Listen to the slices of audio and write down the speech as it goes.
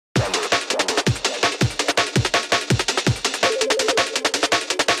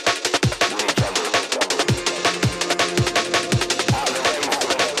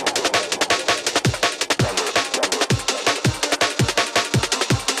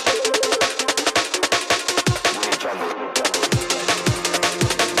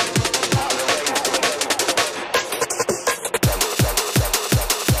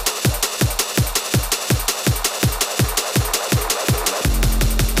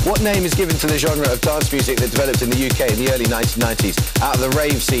What name is given to the genre of dance music that developed in the UK in the early 1990s out of the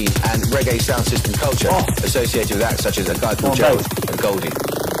rave scene and reggae sound system culture associated with acts such as a guy called Gerald and Goldie?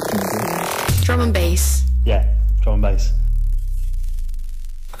 Drum and bass. Yeah, drum and bass.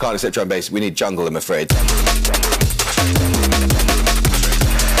 I can't accept drum and bass. We need jungle, I'm afraid.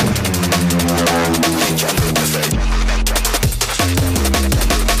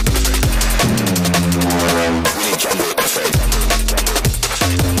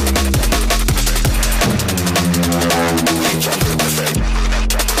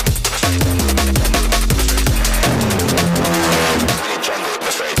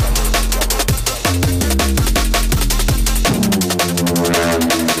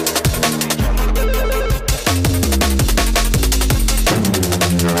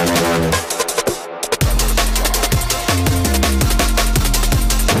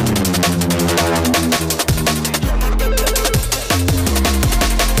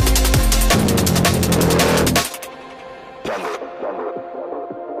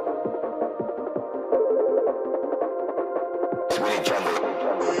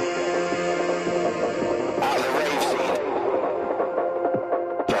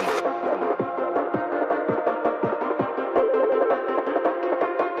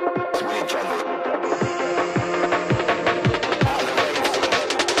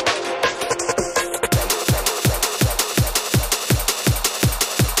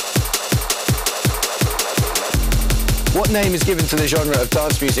 What name is given to the genre of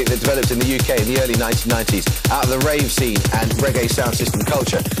dance music that developed in the UK in the early 1990s out of the rave scene and reggae sound system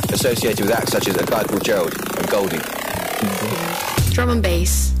culture associated with acts such as a guy called Gerald and Goldie? Drum and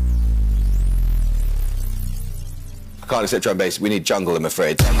bass. I can't accept drum and bass. We need jungle, I'm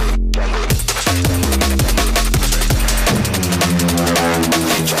afraid.